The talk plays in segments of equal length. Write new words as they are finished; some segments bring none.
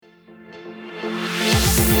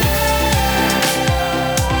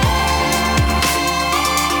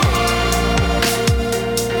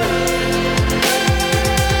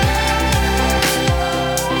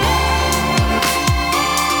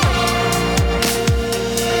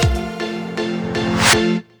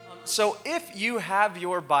So if you have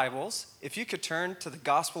your Bibles, if you could turn to the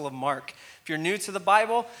Gospel of Mark. If you're new to the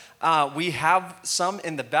Bible, we have some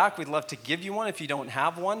in the back. We'd love to give you one if you don't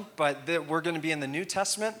have one, but we're going to be in the New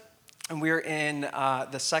Testament, and we're in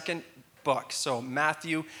the second book. So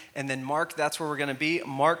Matthew and then Mark, that's where we're going to be.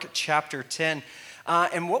 Mark chapter 10.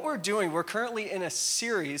 And what we're doing, we're currently in a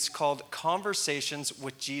series called Conversations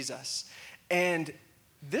with Jesus. And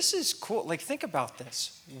this is cool. Like, think about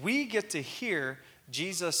this. We get to hear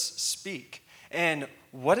Jesus speak and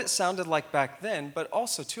what it sounded like back then, but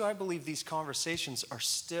also, too, I believe these conversations are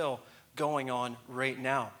still going on right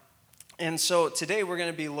now. And so today we're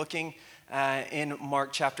going to be looking in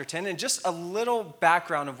Mark chapter 10, and just a little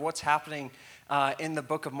background of what's happening in the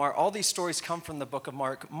book of Mark. All these stories come from the book of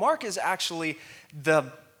Mark. Mark is actually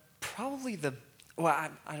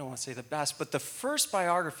I don't want to say the best, but the first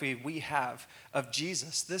biography we have of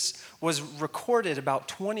Jesus. This was recorded about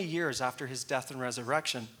 20 years after his death and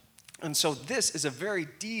resurrection. And so this is a very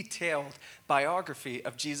detailed biography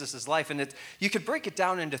of Jesus' life. And you could break it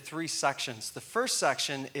down into three sections. The first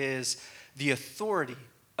section is the authority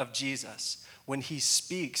of Jesus. When he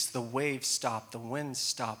speaks, the waves stop, the winds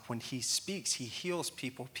stop. When he speaks, he heals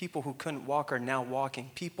people. People who couldn't walk are now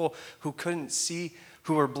walking. People who couldn't see,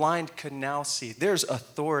 who were blind, could now see. There's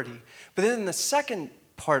authority. But then in the second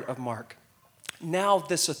part of Mark, now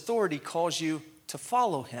this authority calls you to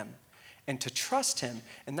follow him and to trust him.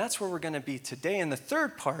 And that's where we're going to be today. And the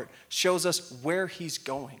third part shows us where he's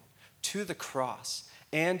going, to the cross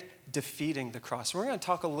and defeating the cross. We're going to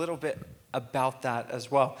talk a little bit about that as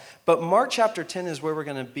well. But Mark chapter 10 is where we're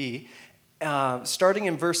going to be, starting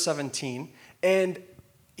in verse 17. And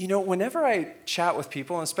you know, whenever I chat with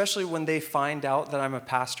people, especially when they find out that I'm a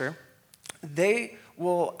pastor, they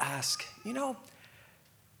will ask,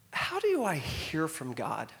 how do I hear from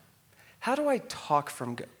God? How do I talk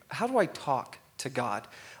to God?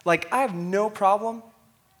 Like, I have no problem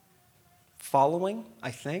following,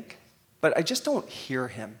 I think, but I just don't hear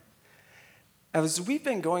him. As we've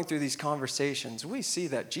been going through these conversations, we see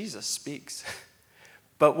that Jesus speaks.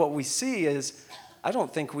 But what we see is, I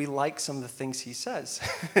don't think we like some of the things he says.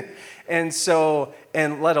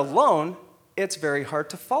 and let alone, it's very hard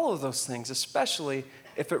to follow those things, especially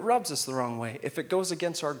if it rubs us the wrong way, if it goes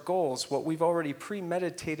against our goals, what we've already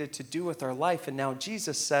premeditated to do with our life, and now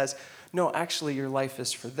Jesus says, no, actually your life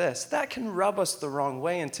is for this. That can rub us the wrong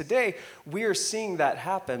way, and today we are seeing that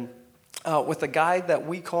happen with a guy that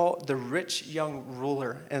we call the rich young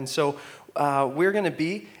ruler. And so we're going to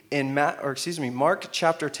be in Mark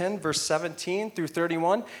chapter 10, verse 17 through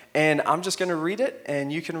 31. And I'm just going to read it,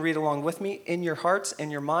 and you can read along with me in your hearts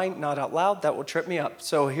and your mind, not out loud. That will trip me up.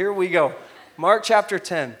 So here we go. Mark chapter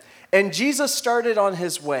 10. And Jesus started on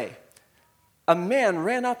his way. A man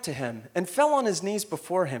ran up to him and fell on his knees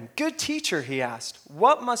before him. Good teacher, he asked,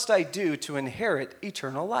 what must I do to inherit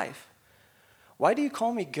eternal life? Why do you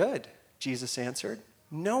call me good? Jesus answered,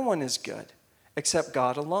 no one is good except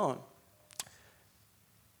God alone.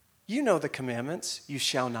 You know the commandments. You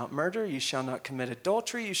shall not murder. You shall not commit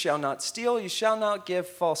adultery. You shall not steal. You shall not give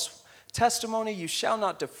false testimony. You shall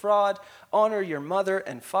not defraud. Honor your mother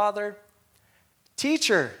and father.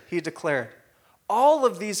 Teacher, he declared, all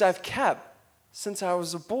of these I've kept since I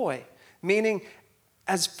was a boy. Meaning,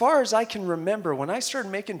 as far as I can remember, when I started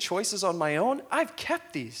making choices on my own, I've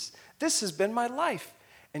kept these. This has been my life.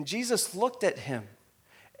 And Jesus looked at him.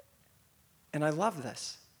 And I love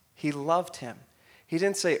this. He loved him. He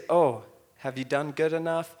didn't say, oh, have you done good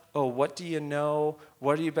enough? Oh, what do you know?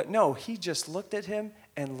 What are you? But no, he just looked at him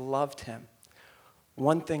and loved him.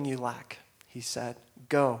 One thing you lack, he said.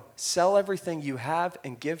 Go, sell everything you have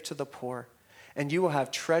and give to the poor, and you will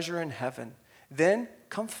have treasure in heaven. Then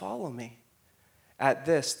come follow me. At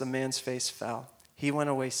this, the man's face fell. He went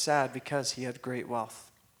away sad because he had great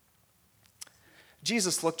wealth.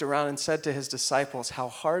 Jesus looked around and said to his disciples, how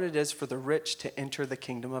hard it is for the rich to enter the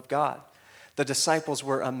kingdom of God. The disciples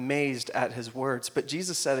were amazed at his words. But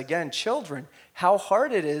Jesus said again, children, how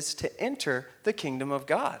hard it is to enter the kingdom of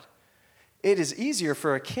God. It is easier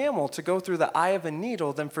for a camel to go through the eye of a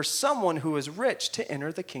needle than for someone who is rich to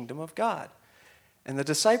enter the kingdom of God. And the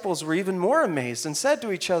disciples were even more amazed and said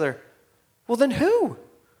to each other, well then who?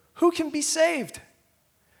 Who can be saved?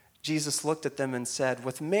 Jesus looked at them and said,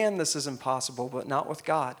 with man this is impossible, but not with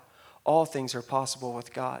God. All things are possible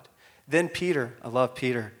with God. Then Peter, I love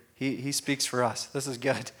Peter. He speaks for us. This is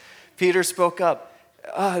good. Peter spoke up.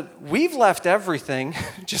 We've left everything,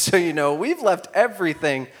 just so you know, we've left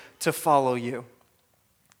everything to follow you.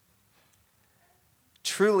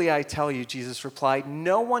 Truly I tell you, Jesus replied,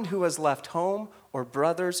 no one who has left home or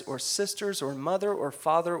brothers or sisters or mother or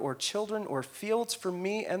father or children or fields for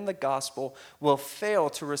me and the gospel will fail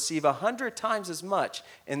to receive 100 times as much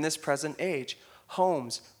in this present age.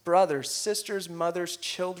 Homes, brothers, sisters, mothers,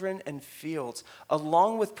 children, and fields,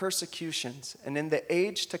 along with persecutions, and in the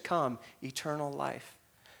age to come, eternal life.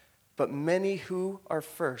 But many who are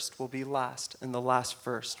first will be last, and the last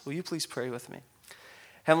first. Will you please pray with me?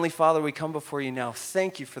 Heavenly Father, we come before you now.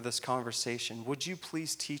 Thank you for this conversation. Would you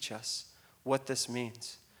please teach us what this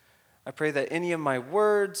means? I pray that any of my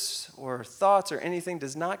words or thoughts or anything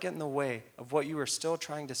does not get in the way of what you are still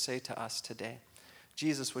trying to say to us today.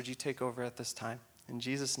 Jesus, would you take over at this time? In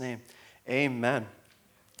Jesus' name, amen.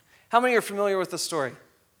 How many are familiar with the story?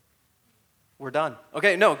 We're done.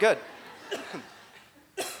 Okay, no, good.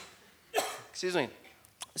 Excuse me.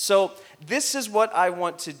 So this is what I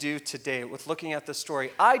want to do today with looking at the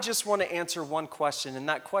story. I just want to answer one question, and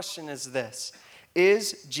that question is this.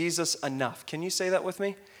 Is Jesus enough? Can you say that with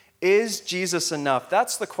me? Is Jesus enough?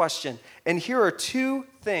 That's the question. And here are two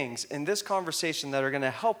things in this conversation that are going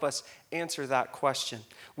to help us answer that question.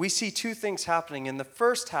 We see two things happening. In the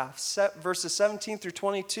first half, verses 17 through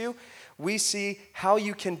 22, we see how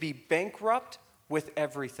you can be bankrupt with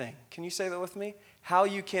everything. Can you say that with me? How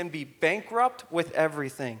you can be bankrupt with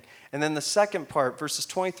everything. And then the second part, verses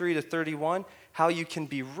 23 to 31, how you can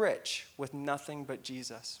be rich with nothing but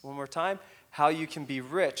Jesus. One more time, how you can be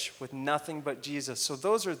rich with nothing but Jesus. So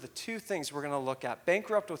those are the two things we're going to look at.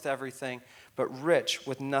 Bankrupt with everything, but rich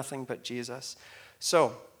with nothing but Jesus.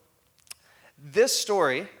 So this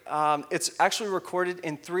story, it's actually recorded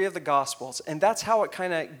in 3 of the Gospels, and that's how it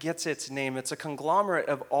kind of gets its name. It's a conglomerate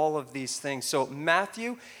of all of these things. So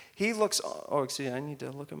Matthew, I need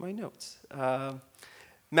to look at my notes.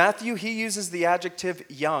 Matthew, he uses the adjective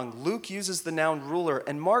young. Luke uses the noun ruler,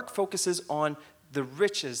 and Mark focuses on the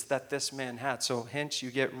riches that this man had. So hence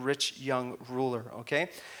you get rich young ruler, okay?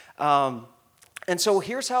 And so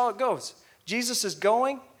here's how it goes. Jesus is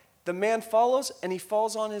going, the man follows, and he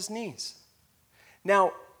falls on his knees.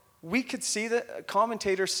 Now, we could see that,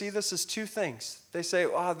 commentators see this as two things. They say,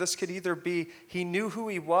 this could either be he knew who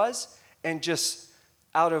he was and just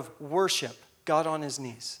out of worship got on his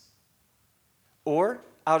knees. Or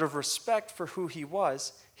out of respect for who he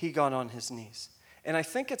was, he got on his knees. And I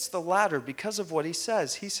think it's the latter because of what he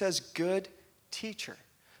says. He says, good teacher.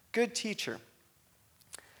 Good teacher.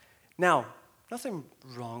 Now, nothing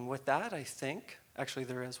wrong with that, I think. Actually,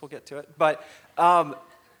 there is. We'll get to it. But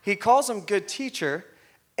he calls him good teacher.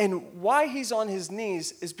 And why he's on his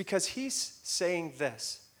knees is because he's saying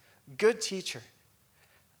this. Good teacher.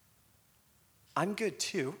 I'm good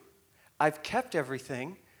too. I've kept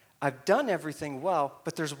everything. I've done everything well.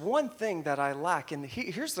 But there's one thing that I lack. And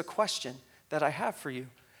here's the question that I have for you.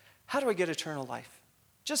 How do I get eternal life?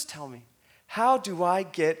 Just tell me. How do I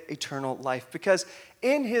get eternal life? Because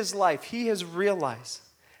in his life, he has realized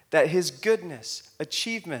that his goodness,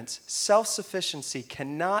 achievements, self-sufficiency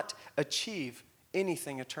cannot achieve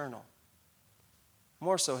anything eternal.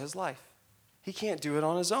 More so his life. He can't do it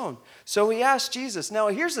on his own. So he asked Jesus. Now,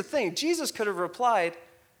 here's the thing. Jesus could have replied,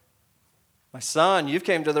 my son, you've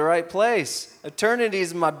came to the right place. Eternity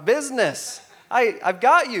is my business. I've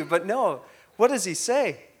got you. But no, what does he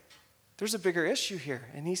say? There's a bigger issue here.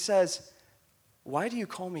 And he says, why do you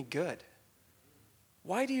call me good?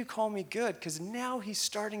 Why do you call me good? Because now he's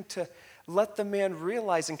starting to let the man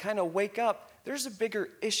realize and kind of wake up. There's a bigger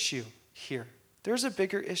issue here. There's a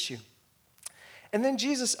bigger issue. And then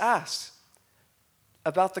Jesus asks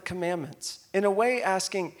about the commandments. In a way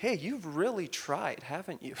asking, hey, you've really tried,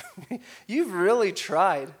 haven't you? You've really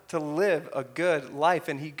tried to live a good life.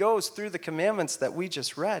 And he goes through the commandments that we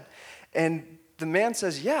just read. And the man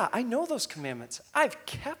says, yeah, I know those commandments. I've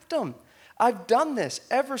kept them. I've done this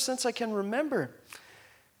ever since I can remember.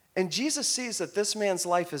 And Jesus sees that this man's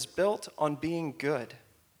life is built on being good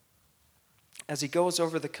as he goes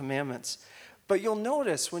over the commandments. But you'll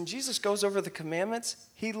notice when Jesus goes over the commandments,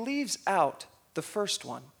 he leaves out the first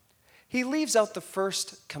one. He leaves out the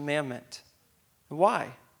first commandment.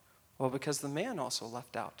 Why? Well, because the man also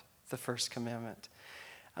left out the first commandment.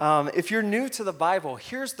 If you're new to the Bible,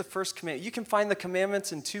 here's the first commandment. You can find the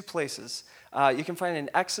commandments in 2 places. You can find it in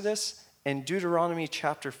Exodus and Deuteronomy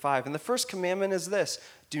chapter 5. And the first commandment is this: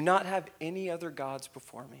 do not have any other gods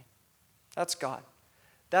before me. That's God.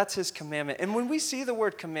 That's his commandment. And when we see the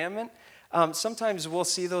word commandment, sometimes we'll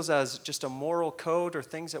see those as just a moral code or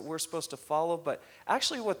things that we're supposed to follow. But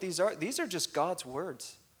actually what these are just God's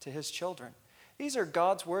words to his children. These are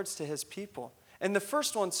God's words to his people. And the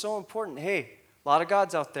first one's so important. Hey, a lot of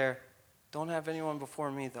gods out there. Don't have anyone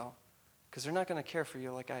before me, though, because they're not going to care for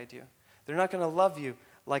you like I do. They're not going to love you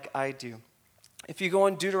like I do. If you go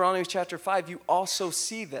in Deuteronomy chapter 5, you also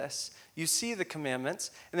see this. You see the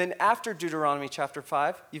commandments. And then after Deuteronomy chapter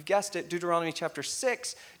 5, you've guessed it, Deuteronomy chapter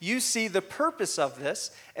 6, you see the purpose of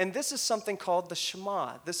this. And this is something called the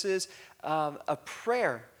Shema. This is a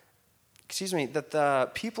prayer, that the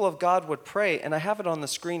people of God would pray. And I have it on the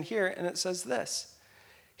screen here, and it says this.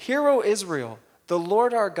 Hear, O Israel, the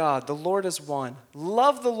Lord our God, the Lord is one.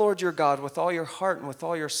 Love the Lord your God with all your heart and with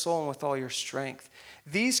all your soul and with all your strength.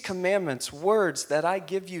 These commandments, words that I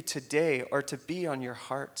give you today, are to be on your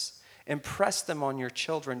hearts. Impress them on your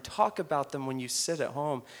children. Talk about them when you sit at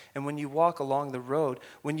home and when you walk along the road,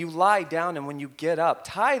 when you lie down and when you get up.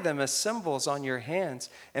 Tie them as symbols on your hands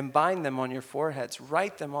and bind them on your foreheads.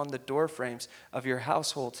 Write them on the doorframes of your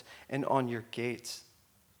households and on your gates.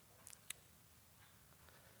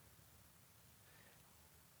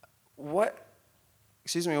 What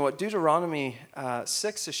Deuteronomy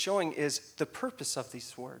 6 is showing is the purpose of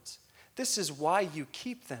these words. This is why you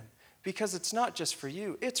keep them, because it's not just for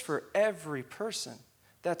you, it's for every person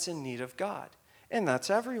that's in need of God, and that's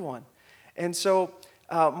everyone. And so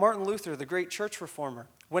Martin Luther, the great church reformer,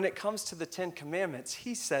 when it comes to the 10 Commandments,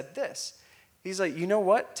 he said this. He's like, you know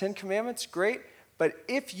what? 10 Commandments, great, but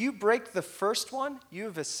if you break the first one, you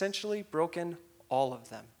have essentially broken all of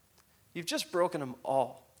them. You've just broken them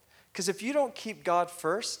all. Because if you don't keep God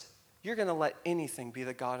first, you're going to let anything be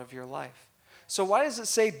the God of your life. So why does it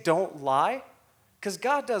say don't lie? Because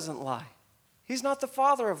God doesn't lie. He's not the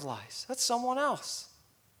father of lies. That's someone else.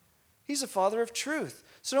 He's the father of truth.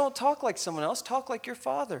 So don't talk like someone else. Talk like your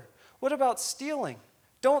father. What about stealing?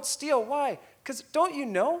 Don't steal. Why? Because don't you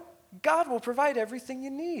know? God will provide everything you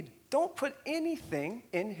need. Don't put anything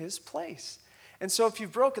in his place. And so if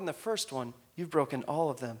you've broken the first one, you've broken all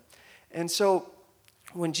of them. And so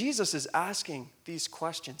when Jesus is asking these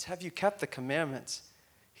questions, have you kept the commandments?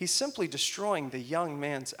 He's simply destroying the young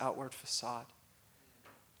man's outward facade.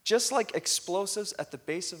 Just like explosives at the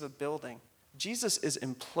base of a building, Jesus is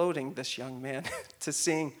imploding this young man to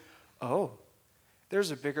seeing, oh,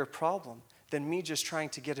 there's a bigger problem than me just trying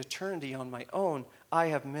to get eternity on my own. I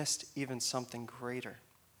have missed even something greater.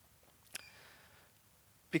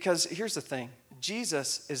 Because here's the thing,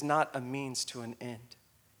 Jesus is not a means to an end.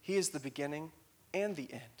 He is the beginning and the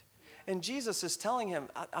end. And Jesus is telling him,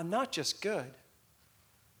 I'm not just good.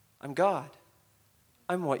 I'm God.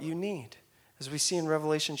 I'm what you need. As we see in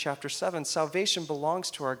Revelation chapter 7, salvation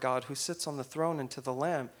belongs to our God who sits on the throne and to the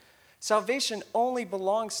Lamb. Salvation only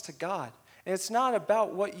belongs to God. And it's not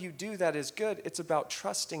about what you do that is good. It's about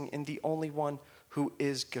trusting in the only one who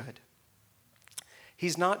is good.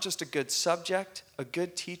 He's not just a good subject, a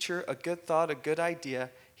good teacher, a good thought, a good idea.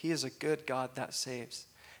 He is a good God that saves.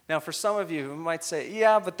 Now, for some of you who might say,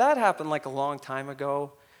 yeah, but that happened like a long time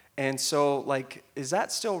ago. And so, is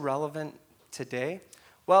that still relevant today?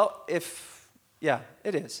 Well, yeah,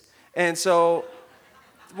 it is. And so,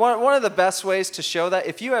 one of the best ways to show that,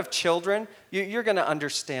 if you have children, you're going to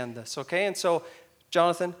understand this, okay? And so,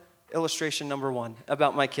 Jonathan, illustration number 1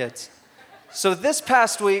 about my kids. So this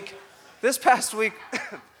past week,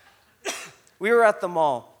 we were at the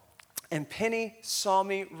mall. And Penny saw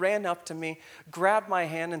me, ran up to me, grabbed my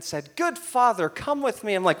hand and said, "Good father, come with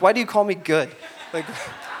me." I'm like, why do you call me good? Like,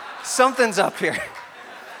 something's up here.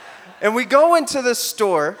 And we go into the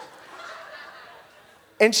store,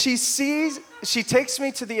 and she takes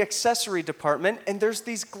me to the accessory department, and there's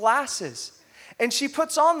these glasses. And she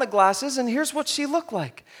puts on the glasses, and here's what she looked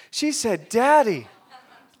like. She said, "Daddy,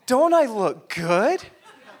 don't I look good?"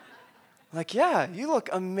 I'm like, "Yeah, you look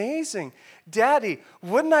amazing." "Daddy,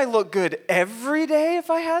 wouldn't I look good every day if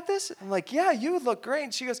I had this?" I'm like, "Yeah, you would look great."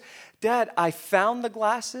 And she goes, "Dad, I found the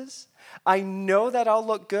glasses. I know that I'll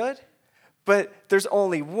look good, but there's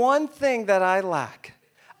only one thing that I lack.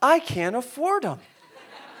 I can't afford them.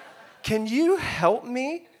 Can you help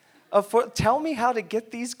me tell me how to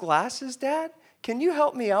get these glasses, Dad? Can you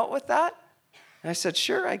help me out with that?" And I said,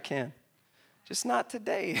 "Sure, I can. Just not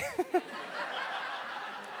today."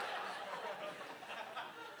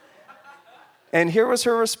 And here was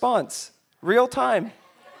her response, real time.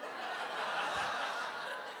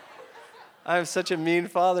 I'm such a mean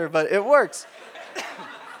father, but it works.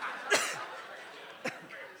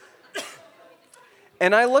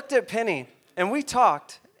 And I looked at Penny, and we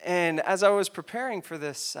talked. And as I was preparing for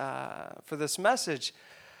this message,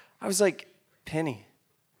 I was like, "Penny,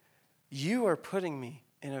 you are putting me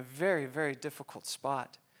in a very, very difficult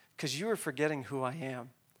spot because you are forgetting who I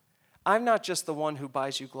am. I'm not just the one who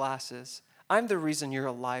buys you glasses. I'm the reason you're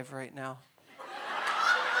alive right now."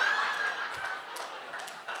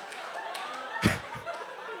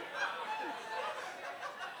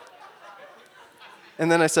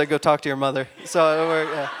 And then I said, go talk to your mother. So,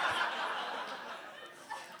 yeah.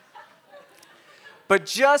 But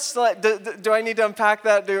just like, do I need to unpack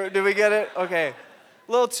that? Do we get it? Okay.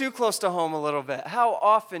 A little too close to home a little bit. How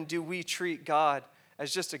often do we treat God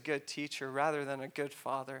as just a good teacher rather than a good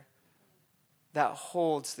father that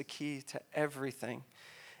holds the key to everything?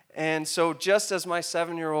 And so just as my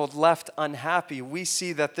 7-year-old left unhappy, we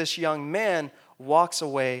see that this young man walks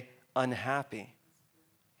away unhappy.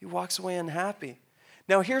 He walks away unhappy.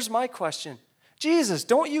 Now here's my question. Jesus,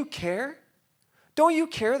 don't you care? Don't you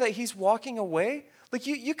care that he's walking away? Like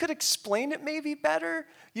you could explain it maybe better.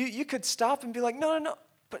 You could stop and be like, no.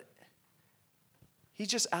 But he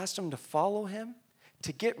just asked him to follow him,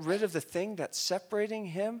 to get rid of the thing that's separating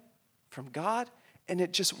him from God. And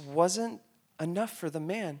it just wasn't enough for the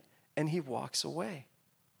man. And he walks away.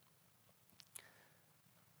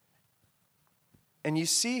 And you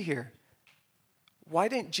see here, why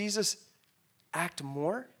didn't Jesus act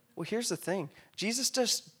more? Well, here's the thing. Jesus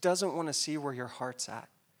just doesn't want to see where your heart's at.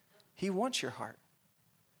 He wants your heart.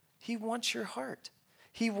 He wants your heart.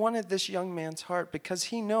 He wanted this young man's heart because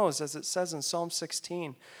he knows, as it says in Psalm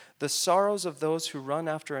 16, the sorrows of those who run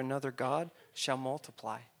after another God shall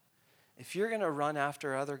multiply. If you're going to run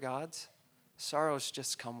after other gods, sorrows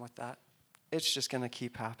just come with that. It's just going to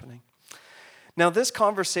keep happening. Now, this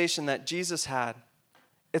conversation that Jesus had,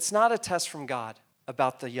 it's not a test from God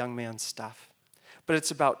about the young man's stuff, but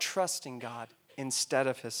it's about trusting God instead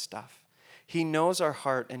of his stuff. He knows our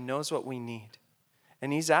heart and knows what we need.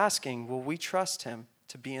 And he's asking, will we trust him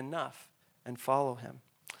to be enough and follow him?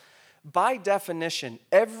 By definition,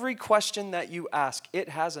 every question that you ask, it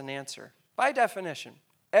has an answer. By definition,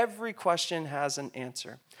 every question has an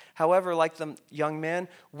answer. However, like the young man,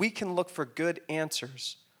 we can look for good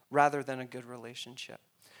answers rather than a good relationship.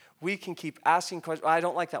 We can keep asking questions. I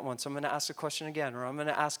don't like that one, so I'm going to ask the question again, or I'm going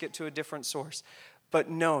to ask it to a different source. But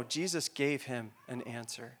no, Jesus gave him an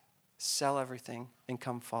answer. Sell everything and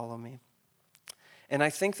come follow me. And I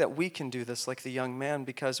think that we can do this like the young man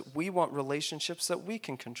because we want relationships that we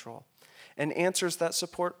can control and answers that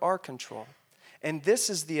support our control. And this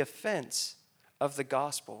is the offense of the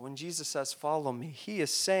gospel. When Jesus says, follow me, he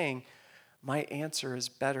is saying, my answer is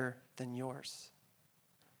better than yours.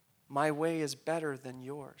 My way is better than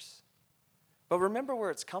yours. But remember where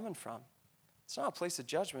it's coming from. It's not a place of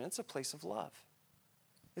judgment. It's a place of love.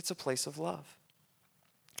 It's a place of love.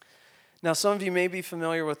 Now, some of you may be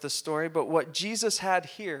familiar with this story, but what Jesus had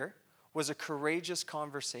here was a courageous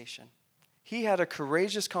conversation. He had a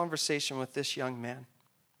courageous conversation with this young man.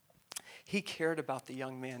 He cared about the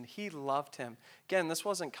young man. He loved him. Again, this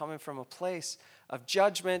wasn't coming from a place of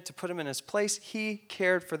judgment to put him in his place. He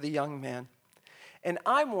cared for the young man. And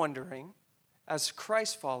I'm wondering, as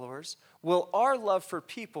Christ followers, will our love for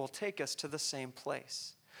people take us to the same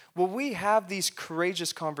place? Will we have these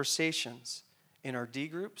courageous conversations in our D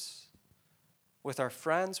groups, with our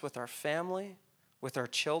friends, with our family, with our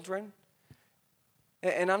children?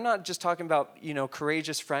 And I'm not just talking about,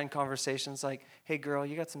 courageous friend conversations like, hey, girl,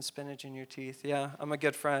 you got some spinach in your teeth. Yeah, I'm a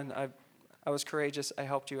good friend. I was courageous. I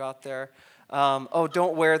helped you out there. Oh,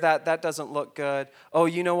 don't wear that. That doesn't look good. Oh,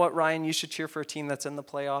 you know what, Ryan? You should cheer for a team that's in the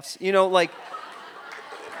playoffs. Like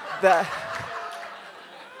that.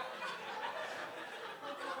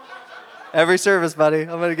 Every service, buddy.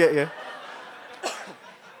 I'm going to get you.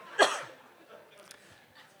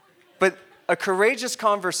 But a courageous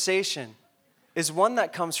conversation is one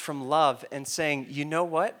that comes from love and saying, you know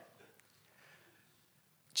what?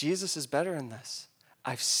 Jesus is better in this.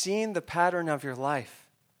 I've seen the pattern of your life,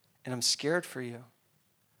 and I'm scared for you.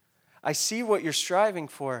 I see what you're striving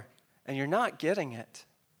for, and you're not getting it.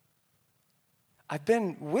 I've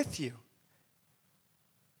been with you.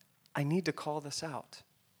 I need to call this out.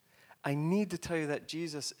 I need to tell you that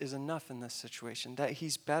Jesus is enough in this situation, that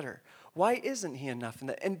he's better. Why isn't he enough in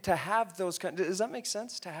that? And to have those, does that make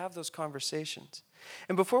sense? To have those conversations.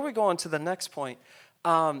 And before we go on to the next point,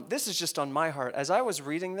 this is just on my heart. As I was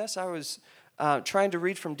reading this, I was trying to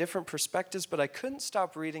read from different perspectives, but I couldn't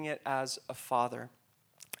stop reading it as a father.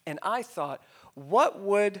 And I thought, what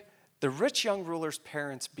would the rich young ruler's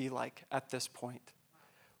parents be like at this point?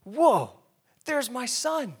 Whoa, there's my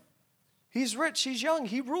son. He's rich, he's young,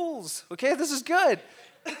 he rules. Okay, this is good.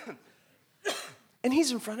 And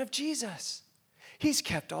he's in front of Jesus. He's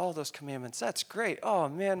kept all those commandments. That's great. Oh,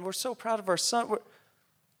 man, we're so proud of our son.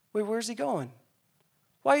 Wait, where's he going?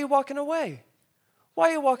 Why are you walking away? Why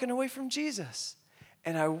are you walking away from Jesus?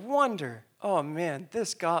 And I wonder, oh, man,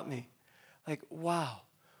 this got me. Like, wow,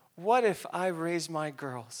 what if I raise my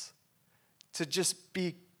girls to just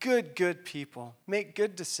be good people, make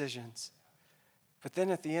good decisions, but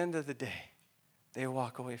then at the end of the day, they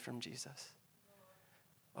walk away from Jesus?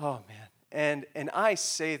 Oh, man. And I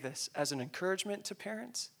say this as an encouragement to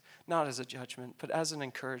parents, not as a judgment, but as an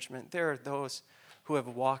encouragement. There are those who have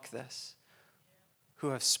walked this, who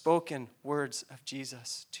have spoken words of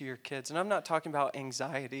Jesus to your kids. And I'm not talking about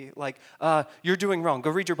anxiety, like, you're doing wrong. Go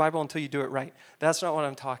read your Bible until you do it right. That's not what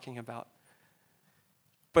I'm talking about.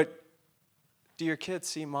 But do your kids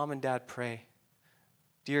see mom and dad pray?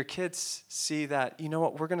 Do your kids see that, you know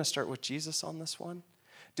what, we're going to start with Jesus on this one?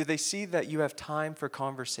 Do they see that you have time for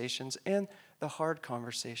conversations and the hard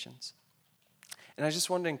conversations? And I just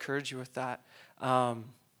wanted to encourage you with that.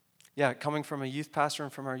 Coming from a youth pastor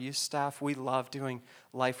and from our youth staff, we love doing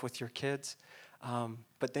life with your kids,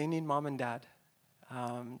 but they need mom and dad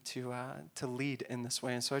to lead in this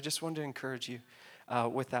way. And so I just wanted to encourage you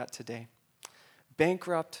with that today.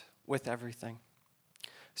 Bankrupt with everything.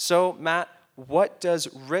 So, Matt, what does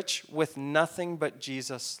rich with nothing but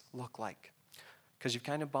Jesus look like? Because you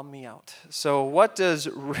kind of bummed me out. So what does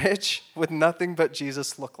rich with nothing but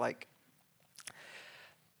Jesus look like?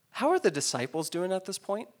 How are the disciples doing at this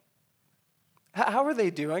point? How are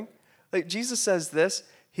they doing? Like Jesus says this,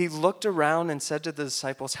 he looked around and said to the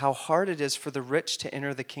disciples how hard it is for the rich to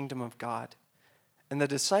enter the kingdom of God. And the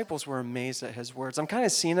disciples were amazed at his words. I'm kind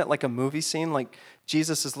of seeing it like a movie scene, like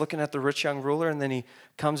Jesus is looking at the rich young ruler and then he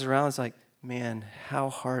comes around and is like, man, how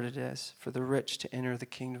hard it is for the rich to enter the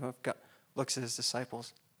kingdom of God. Looks at his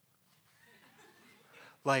disciples.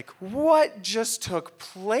 Like, what just took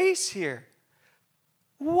place here?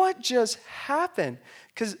 What just happened?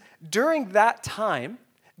 Because during that time,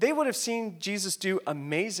 they would have seen Jesus do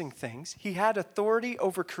amazing things. He had authority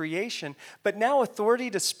over creation, but now authority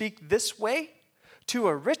to speak this way to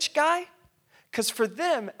a rich guy? Because for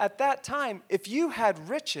them, at that time, if you had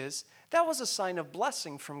riches, that was a sign of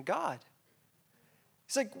blessing from God.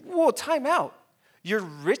 It's like, whoa, time out. Your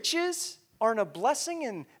riches aren't a blessing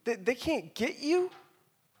and they can't get you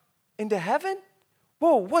into heaven?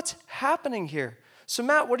 Whoa, what's happening here? So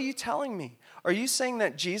Matt, what are you telling me? Are you saying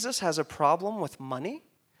that Jesus has a problem with money?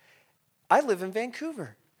 I live in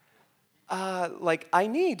Vancouver. I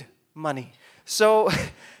need money. So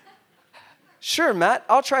sure, Matt,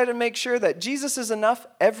 I'll try to make sure that Jesus is enough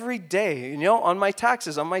every day. You know, on my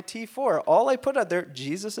taxes, on my T4, all I put out there,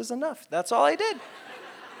 Jesus is enough. That's all I did.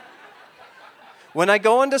 When I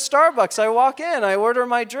go into Starbucks, I walk in, I order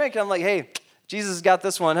my drink, and I'm like, hey, Jesus got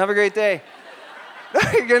this one. Have a great day.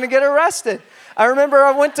 You're going to get arrested. I remember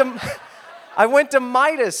I went to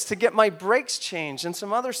Midas to get my brakes changed and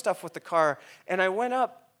some other stuff with the car. And I went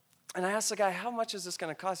up and I asked the guy, how much is this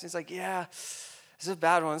going to cost? He's like, yeah, this is a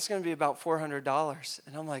bad one. It's going to be about $400.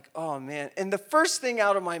 And I'm like, oh, man. And the first thing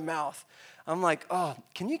out of my mouth, I'm like, oh,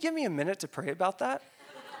 can you give me a minute to pray about that?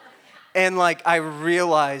 And I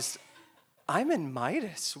realized, I'm in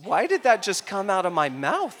Midas. Why did that just come out of my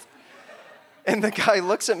mouth? And the guy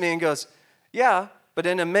looks at me and goes, yeah, but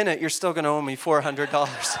in a minute, you're still going to owe me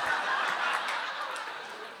 $400.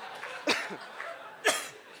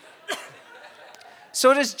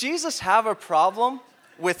 So does Jesus have a problem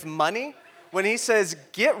with money? When he says,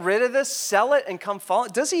 get rid of this, sell it, and come follow?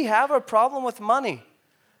 Does he have a problem with money?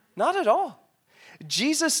 Not at all.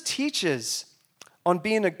 Jesus teaches on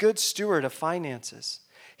being a good steward of finances.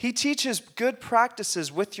 He teaches good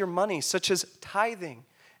practices with your money, such as tithing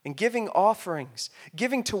and giving offerings,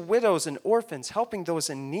 giving to widows and orphans, helping those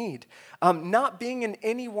in need, not being in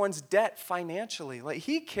anyone's debt financially.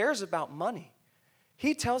 He cares about money.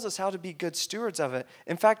 He tells us how to be good stewards of it.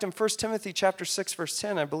 In fact, in 1 Timothy chapter 6, verse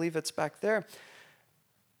 10, I believe it's back there.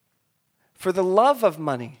 For the love of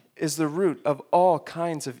money is the root of all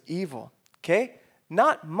kinds of evil. Okay?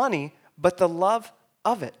 Not money, but the love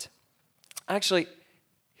of it. Actually,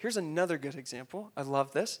 here's another good example. I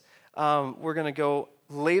love this. We're going to go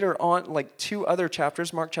later on, 2 other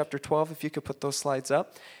chapters, Mark chapter 12, if you could put those slides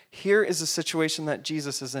up. Here is a situation that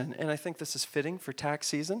Jesus is in, and I think this is fitting for tax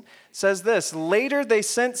season. It says this, later they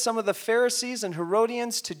sent some of the Pharisees and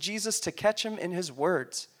Herodians to Jesus to catch him in his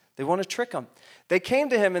words. They want to trick him. They came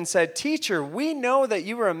to him and said, Teacher, we know that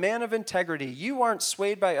you are a man of integrity. You aren't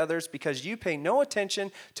swayed by others because you pay no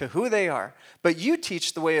attention to who they are, but you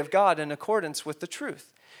teach the way of God in accordance with the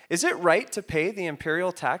truth. Is it right to pay the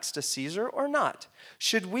imperial tax to Caesar or not?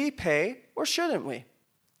 Should we pay or shouldn't we?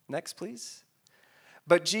 Next, please.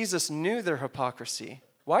 But Jesus knew their hypocrisy.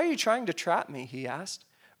 Why are you trying to trap me? He asked.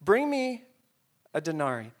 Bring me a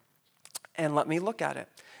denarii and let me look at it.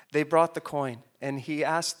 They brought the coin and he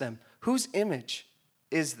asked them, whose image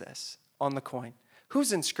is this on the coin?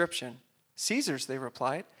 Whose inscription? Caesar's, they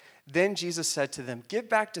replied. Then Jesus said to them, give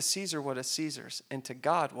back to Caesar what is Caesar's and to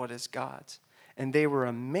God what is God's. And they were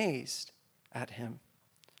amazed at him.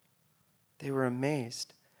 They were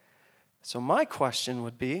amazed. So my question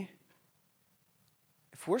would be,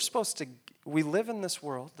 if we live in this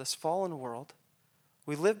world, this fallen world,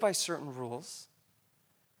 we live by certain rules,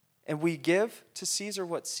 and we give to Caesar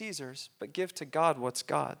what's Caesar's, but give to God what's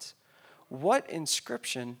God's. What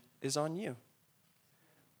inscription is on you?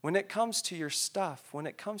 When it comes to your stuff, when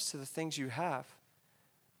it comes to the things you have,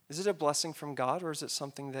 is it a blessing from God, or is it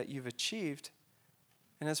something that you've achieved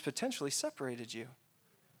and has potentially separated you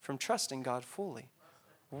from trusting God fully?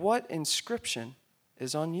 What inscription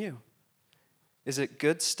is on you? Is it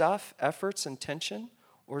good stuff, efforts, intention,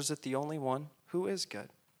 or is it the only one who is good?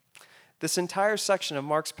 This entire section of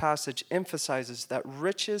Mark's passage emphasizes that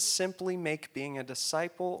riches simply make being a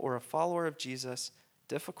disciple or a follower of Jesus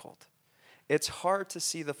difficult. It's hard to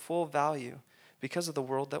see the full value because of the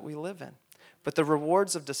world that we live in. But the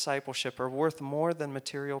rewards of discipleship are worth more than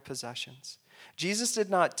material possessions. Jesus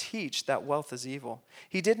did not teach that wealth is evil.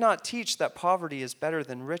 He did not teach that poverty is better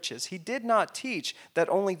than riches. He did not teach that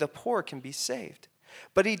only the poor can be saved.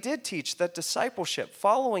 But he did teach that discipleship,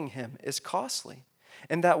 following him, is costly,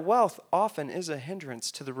 and that wealth often is a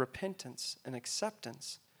hindrance to the repentance and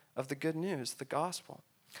acceptance of the good news, the gospel.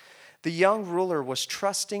 The young ruler was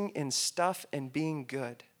trusting in stuff and being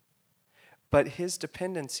good, but his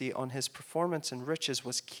dependency on his performance and riches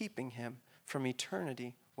was keeping him from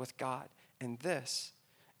eternity with God. And this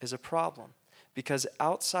is a problem because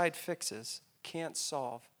outside fixes can't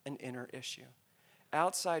solve an inner issue.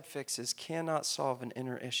 Outside fixes cannot solve an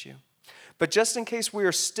inner issue. But just in case we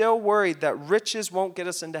are still worried that riches won't get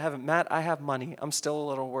us into heaven, Matt, I have money. I'm still a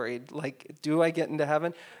little worried. Like, do I get into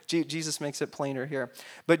heaven? Jesus makes it plainer here.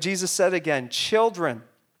 But Jesus said again, children,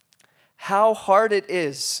 how hard it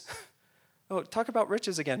is. Oh, talk about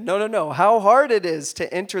riches again. No. How hard it is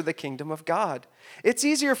to enter the kingdom of God. It's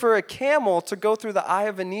easier for a camel to go through the eye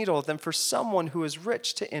of a needle than for someone who is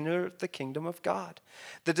rich to enter the kingdom of God.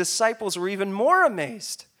 The disciples were even more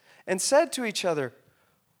amazed and said to each other,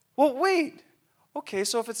 well, wait. Okay,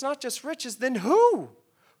 so if it's not just riches, then who?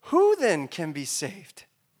 Who then can be saved?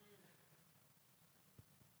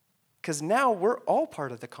 Because now we're all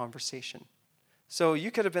part of the conversation. So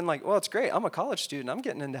you could have been like, well, it's great. I'm a college student. I'm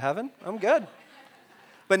getting into heaven. I'm good.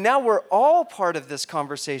 But now we're all part of this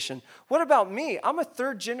conversation. What about me? I'm a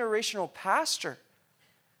third generational pastor.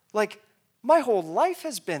 Like, my whole life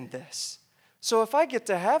has been this. So if I get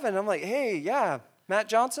to heaven, I'm like, hey, yeah, Matt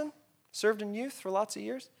Johnson, served in youth for lots of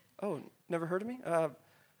years. Oh, never heard of me?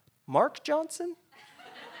 Mark Johnson,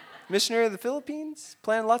 missionary of the Philippines,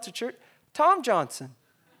 planted lots of church. Tom Johnson,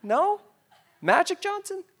 no? Magic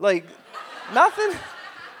Johnson? Like, nothing?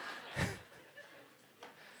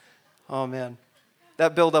 Oh, man.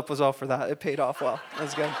 That buildup was all for that. It paid off well. That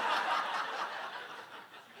was good.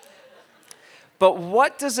 But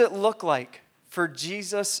what does it look like for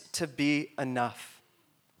Jesus to be enough?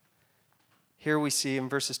 Here we see in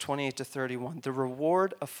verses 28 to 31, the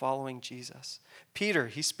reward of following Jesus. Peter,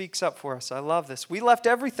 he speaks up for us. I love this. We left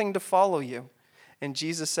everything to follow you. And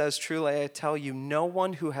Jesus says, truly, I tell you, no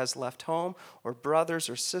one who has left home or brothers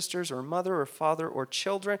or sisters or mother or father or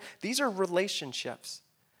children, these are relationships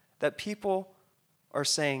that people are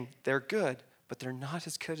saying they're good, but they're not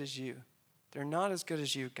as good as you. They're not as good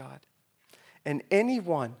as you, God. And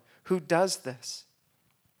anyone who does this,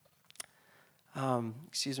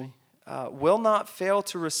 will not fail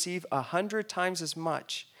to receive 100 times as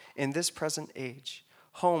much in this present age.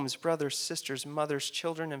 Homes, brothers, sisters, mothers,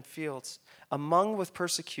 children, and fields, among with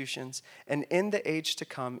persecutions, and in the age to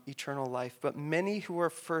come, eternal life. But many who are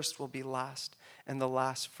first will be last, and the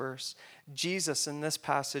last first. Jesus, in this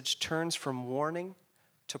passage, turns from warning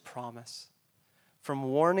to promise. From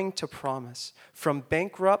warning to promise. From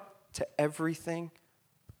bankrupt to everything,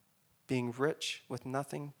 being rich with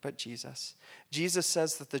nothing but Jesus. Jesus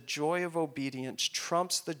says that the joy of obedience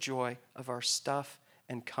trumps the joy of our stuff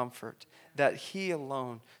and comfort, that he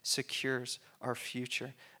alone secures our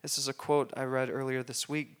future. This is a quote I read earlier this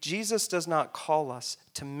week. Jesus does not call us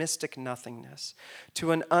to mystic nothingness,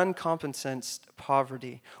 to an uncompensated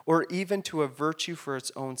poverty, or even to a virtue for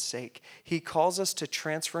its own sake. He calls us to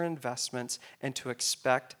transfer investments and to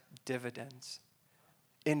expect dividends.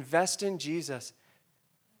 Invest in Jesus.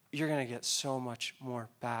 You're going to get so much more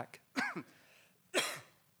back.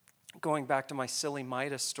 Going back to my silly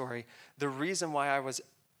Midas story, the reason why I was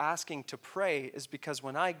asking to pray is because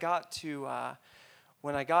when I got to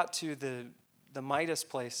the Midas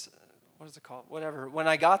place, what is it called? Whatever. When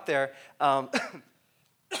I got there,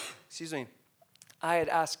 excuse me, I had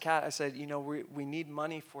asked Kat. I said, we need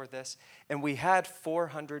money for this, and we had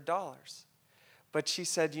 $400. But she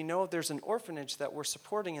said, there's an orphanage that we're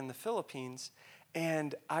supporting in the Philippines,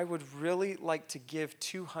 and I would really like to give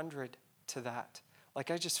 $200 to that.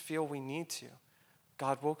 Like, I just feel we need to.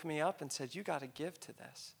 God woke me up and said, you got to give to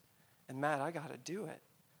this. And Matt, I got to do it.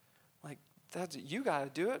 Like, you got to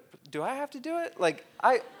do it. Do I have to do it? Like,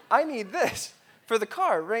 I need this for the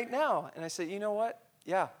car right now. And I said, you know what?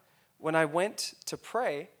 Yeah. When I went to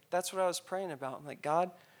pray, that's what I was praying about. I'm like,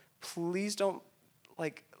 God, please don't,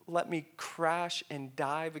 like, let me crash and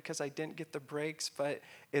die because I didn't get the brakes, but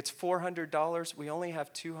it's $400. We only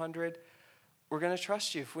have $200. We're going to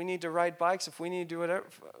trust you. If we need to ride bikes, if we need to do whatever,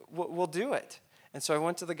 we'll do it. And so I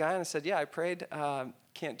went to the guy and I said, yeah, I prayed.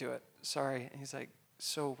 Can't do it. Sorry. And he's like,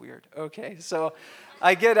 so weird. Okay. So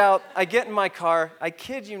I get out. I get in my car. I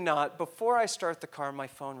kid you not. Before I start the car, my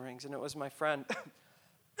phone rings, and it was my friend,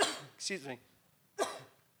 excuse me,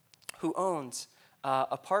 who owns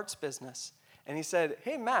a parts business. And he said,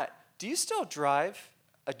 hey, Matt, do you still drive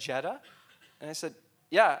a Jetta? And I said,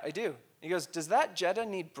 yeah, I do. He goes, does that Jetta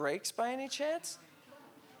need brakes by any chance?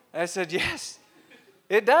 And I said, yes,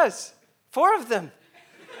 it does. 4 of them.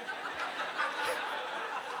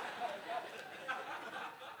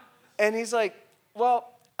 And he's like,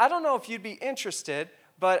 well, I don't know if you'd be interested,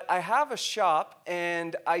 but I have a shop,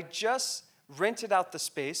 and I just rented out the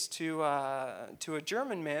space to a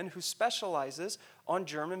German man who specializes on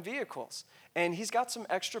German vehicles. And he's got some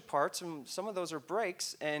extra parts, and some of those are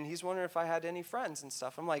brakes, and he's wondering if I had any friends and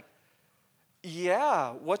stuff. I'm like,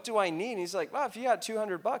 yeah, what do I need? And he's like, well, if you got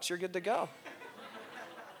 $200, you're good to go.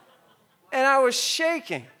 And I was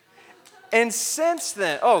shaking. And since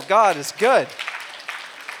then, oh, God is good.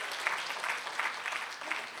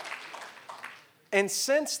 And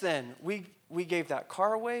since then, we gave that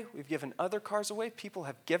car away. We've given other cars away. People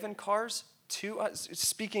have given cars to us.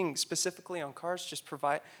 Speaking specifically on cars, just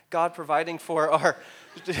God providing for our,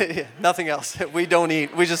 nothing else. We don't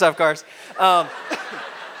eat. We just have cars.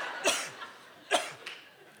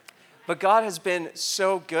 But God has been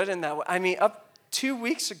so good in that way. I mean, up 2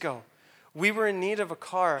 weeks ago, we were in need of a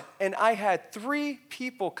car, and I had 3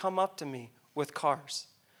 people come up to me with cars.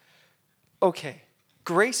 Okay,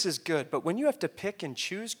 grace is good, but when you have to pick and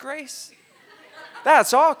choose grace,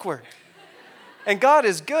 that's awkward. And God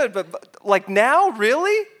is good, but like now,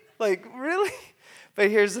 really? Like, really? But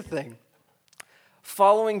here's the thing.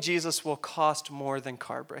 Following Jesus will cost more than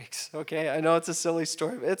car brakes, okay? I know it's a silly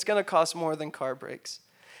story, but it's going to cost more than car brakes.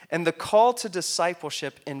 And the call to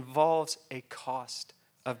discipleship involves a cost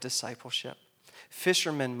of discipleship.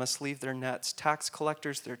 Fishermen must leave their nets, tax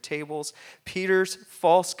collectors their tables. Peter's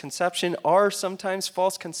false conception, our sometimes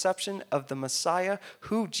false conception of the Messiah,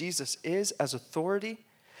 who Jesus is as authority,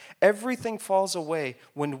 everything falls away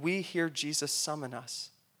when we hear Jesus summon us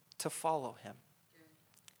to follow him.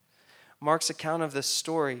 Mark's account of this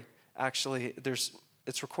story, actually,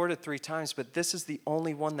 it's recorded 3 times, but this is the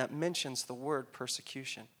only one that mentions the word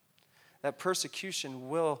persecution. That persecution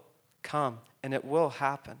will come and it will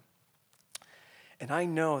happen. And I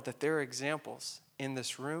know that there are examples in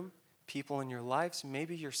this room, people in your lives,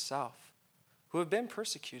 maybe yourself, who have been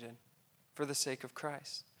persecuted for the sake of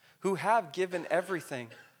Christ, who have given everything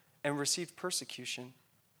and received persecution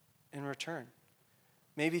in return.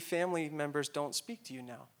 Maybe family members don't speak to you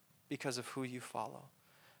now because of who you follow.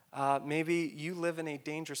 Maybe you live in a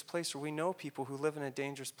dangerous place, or we know people who live in a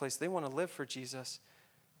dangerous place. They want to live for Jesus,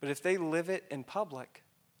 but if they live it in public,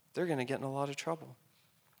 they're going to get in a lot of trouble.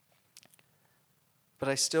 But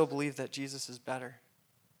I still believe that Jesus is better,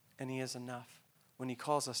 and he is enough when he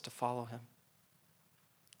calls us to follow him.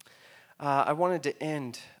 I wanted to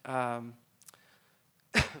end, I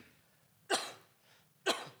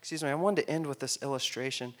wanted to end with this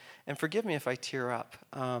illustration, and forgive me if I tear up.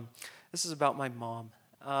 This is about my mom.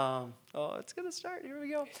 It's going to start. Here we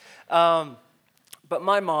go. But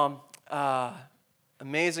my mom,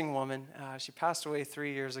 amazing woman. She passed away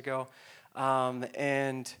 3 years ago,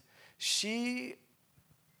 and she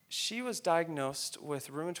was diagnosed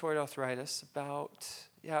with rheumatoid arthritis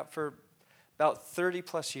for about 30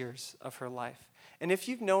 plus years of her life. And if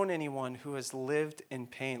you've known anyone who has lived in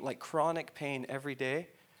pain, like chronic pain every day,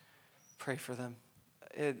 pray for them.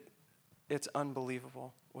 It's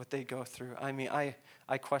unbelievable what they go through. I mean,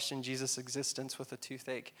 I question Jesus' existence with a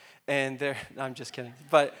toothache. And no, I'm just kidding.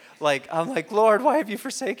 But I'm like, Lord, why have you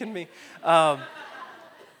forsaken me?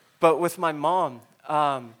 But with my mom,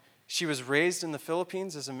 she was raised in the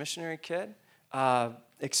Philippines as a missionary kid,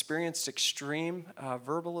 experienced extreme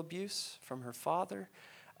verbal abuse from her father,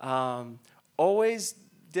 always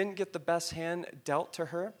didn't get the best hand dealt to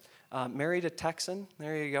her, married a Texan,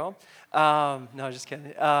 there you go. No, just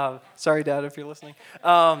kidding. Sorry, Dad, if you're listening.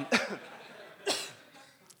 And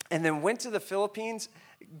then went to the Philippines,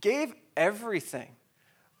 gave everything.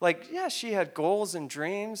 She had goals and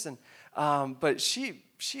dreams, but she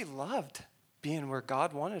loved being where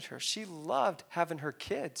God wanted her. She loved having her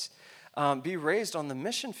kids be raised on the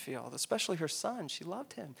mission field, especially her son. She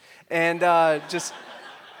loved him. And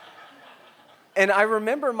and I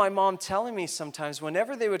remember my mom telling me sometimes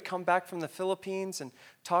whenever they would come back from the Philippines and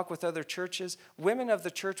talk with other churches, women of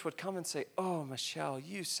the church would come and say, "Oh, Michelle,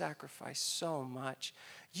 you sacrifice so much.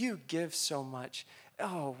 You give so much.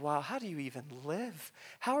 Oh, wow, how do you even live?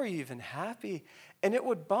 How are you even happy?" And it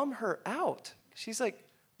would bum her out. She's like,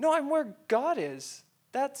 "No, I'm where God is.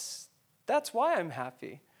 That's why I'm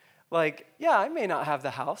happy. Like, yeah, I may not have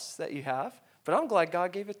the house that you have, but I'm glad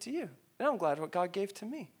God gave it to you. And I'm glad what God gave to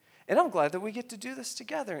me. And I'm glad that we get to do this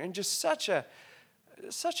together." And just such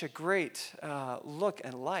a great look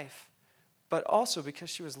at life, but also because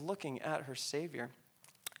she was looking at her Savior.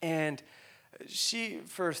 And she,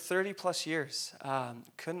 for 30 plus years,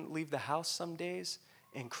 couldn't leave the house some days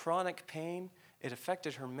in chronic pain. It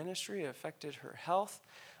affected her ministry. It affected her health.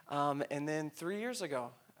 And then 3 years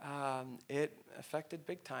ago, it affected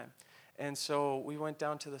big time. And so we went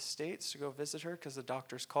down to the States to go visit her because the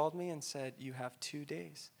doctors called me and said, "You have 2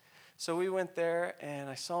 days." So we went there, and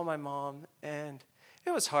I saw my mom, and it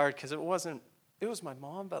was hard because it was my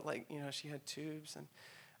mom, but she had tubes, and,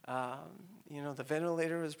 the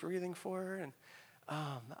ventilator was breathing for her, and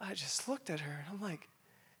I just looked at her, and I'm like,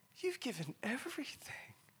 "You've given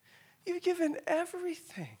everything. You've given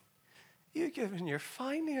everything. You've given your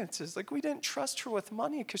finances." Like, we didn't trust her with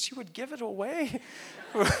money because she would give it away.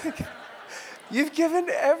 You've given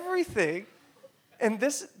everything. And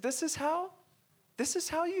this is how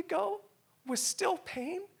you go with still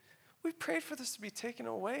pain. We prayed for this to be taken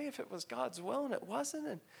away if it was God's will, and it wasn't.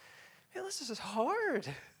 And man, this is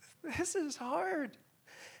hard. This is hard.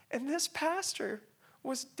 And this pastor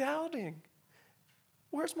was doubting,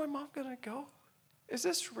 where's my mom going to go? Is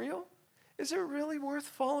this real? Is it really worth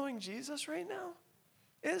following Jesus right now?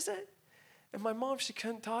 Is it? And my mom, she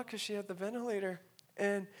couldn't talk because she had the ventilator.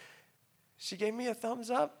 And she gave me a thumbs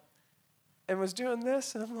up and was doing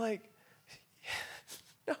this. And I'm like,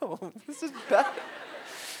 "No, this is bad."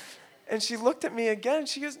 And she looked at me again.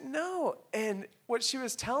 She goes, "No." And what she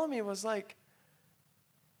was telling me was like,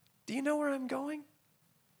 "Do you know where I'm going?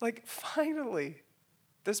 Like, finally,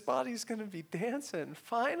 this body's going to be dancing.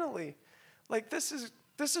 Finally. Like, this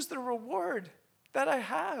is the reward that I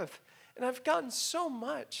have. And I've gotten so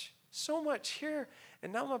much here.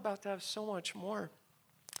 And now I'm about to have so much more."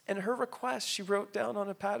 And her request, she wrote down on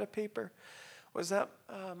a pad of paper, was that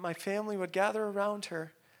my family would gather around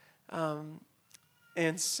her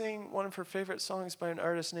and sing one of her favorite songs by an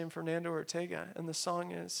artist named Fernando Ortega. And the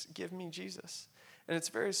song is "Give Me Jesus." And it's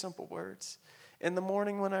very simple words. "In the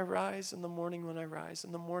morning when I rise, in the morning when I rise,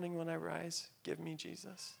 in the morning when I rise, give me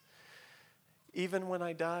Jesus. Even when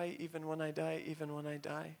I die, even when I die, even when I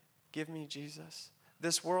die, give me Jesus.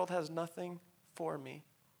 This world has nothing for me.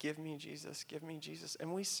 Give me Jesus, give me Jesus."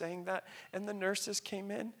 And we sang that, and the nurses came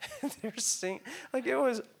in, and they're singing. Like, it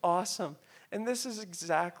was awesome. And this is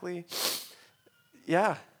exactly,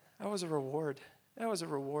 that was a reward. That was a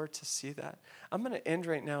reward to see that. I'm going to end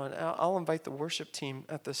right now, and I'll invite the worship team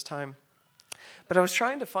at this time. But I was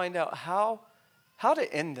trying to find out how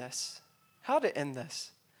to end this. How to end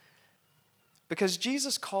this. Because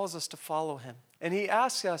Jesus calls us to follow him. And he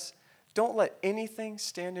asks us, don't let anything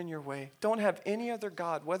stand in your way. Don't have any other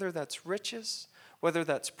God, whether that's riches, whether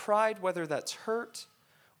that's pride, whether that's hurt,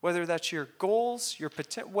 whether that's your goals, your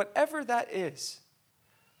potential, whatever that is.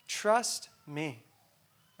 Trust me,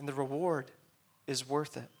 and the reward is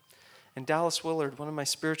worth it. And Dallas Willard, one of my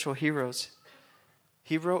spiritual heroes,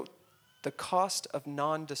 he wrote The Cost of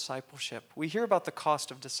Non-Discipleship. We hear about the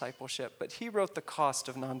cost of discipleship, but he wrote The Cost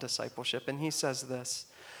of Non-Discipleship, and he says this: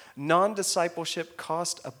 "Non-discipleship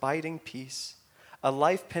cost abiding peace, a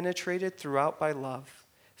life penetrated throughout by love,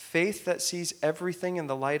 faith that sees everything in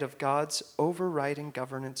the light of God's overriding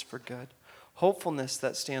governance for good, hopefulness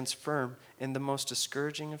that stands firm in the most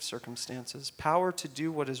discouraging of circumstances, power to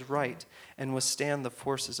do what is right and withstand the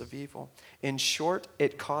forces of evil. In short,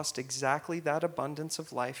 it cost exactly that abundance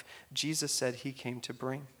of life Jesus said he came to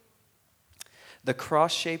bring. The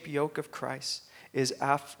cross-shaped yoke of Christ is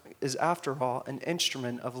after all an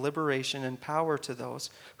instrument of liberation and power to those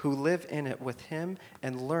who live in it with him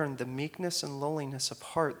and learn the meekness and lowliness of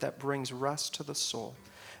heart that brings rest to the soul.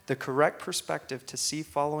 The correct perspective to see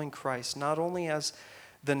following Christ not only as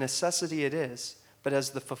the necessity it is, but as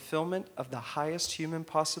the fulfillment of the highest human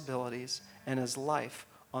possibilities and as life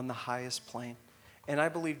on the highest plane." And I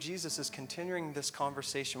believe Jesus is continuing this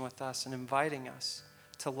conversation with us and inviting us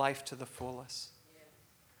to life to the fullest.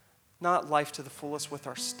 Not life to the fullest with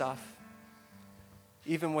our stuff,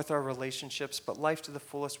 even with our relationships, but life to the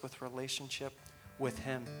fullest with relationship, with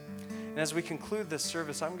him. And as we conclude this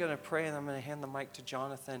service, I'm going to pray and I'm going to hand the mic to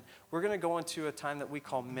Jonathan. We're going to go into a time that we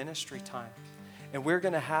call ministry time. And we're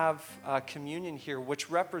going to have communion here, which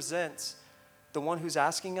represents the one who's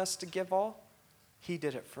asking us to give all. He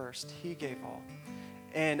did it first. He gave all.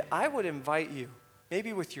 And I would invite you,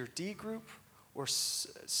 maybe with your D group or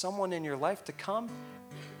someone in your life, to come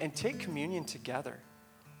and take communion together.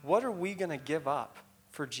 What are we going to give up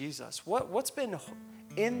for Jesus? What's been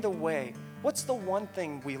in the way? What's the one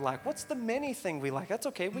thing we like? What's the many thing we like? That's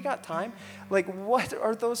okay. We got time. Like, what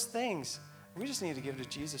are those things? We just need to give to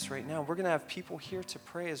Jesus right now. We're going to have people here to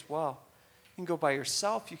pray as well. You can go by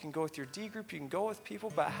yourself. You can go with your D group. You can go with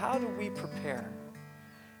people. But how do we prepare?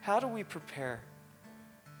 How do we prepare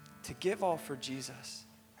to give all for Jesus,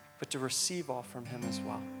 but to receive all from him as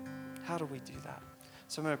well? How do we do that?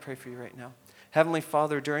 So I'm going to pray for you right now. Heavenly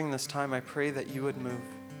Father, during this time, I pray that you would move.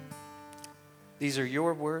 These are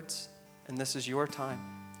your words, and this is your time.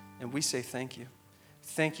 And we say thank you.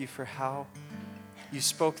 Thank you for how you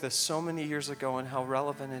spoke this so many years ago and how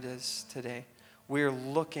relevant it is today. We're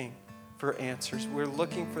looking for answers. We're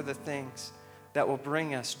looking for the things that will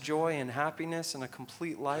bring us joy and happiness and a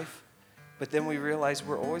complete life. But then we realize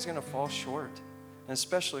we're always going to fall short, and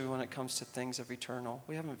especially when it comes to things of eternal.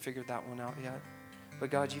 We haven't figured that one out yet. But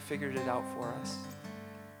God, you figured it out for us,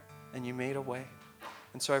 and you made a way.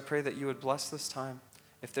 And so I pray that you would bless this time.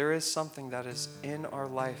 If there is something that is in our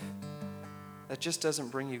life that just doesn't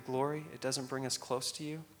bring you glory, it doesn't bring us close to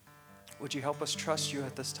you, would you help us trust you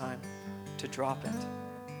at this time to drop it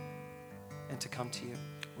and to come to you?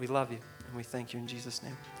 We love you, and we thank you in Jesus'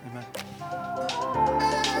 name. Amen.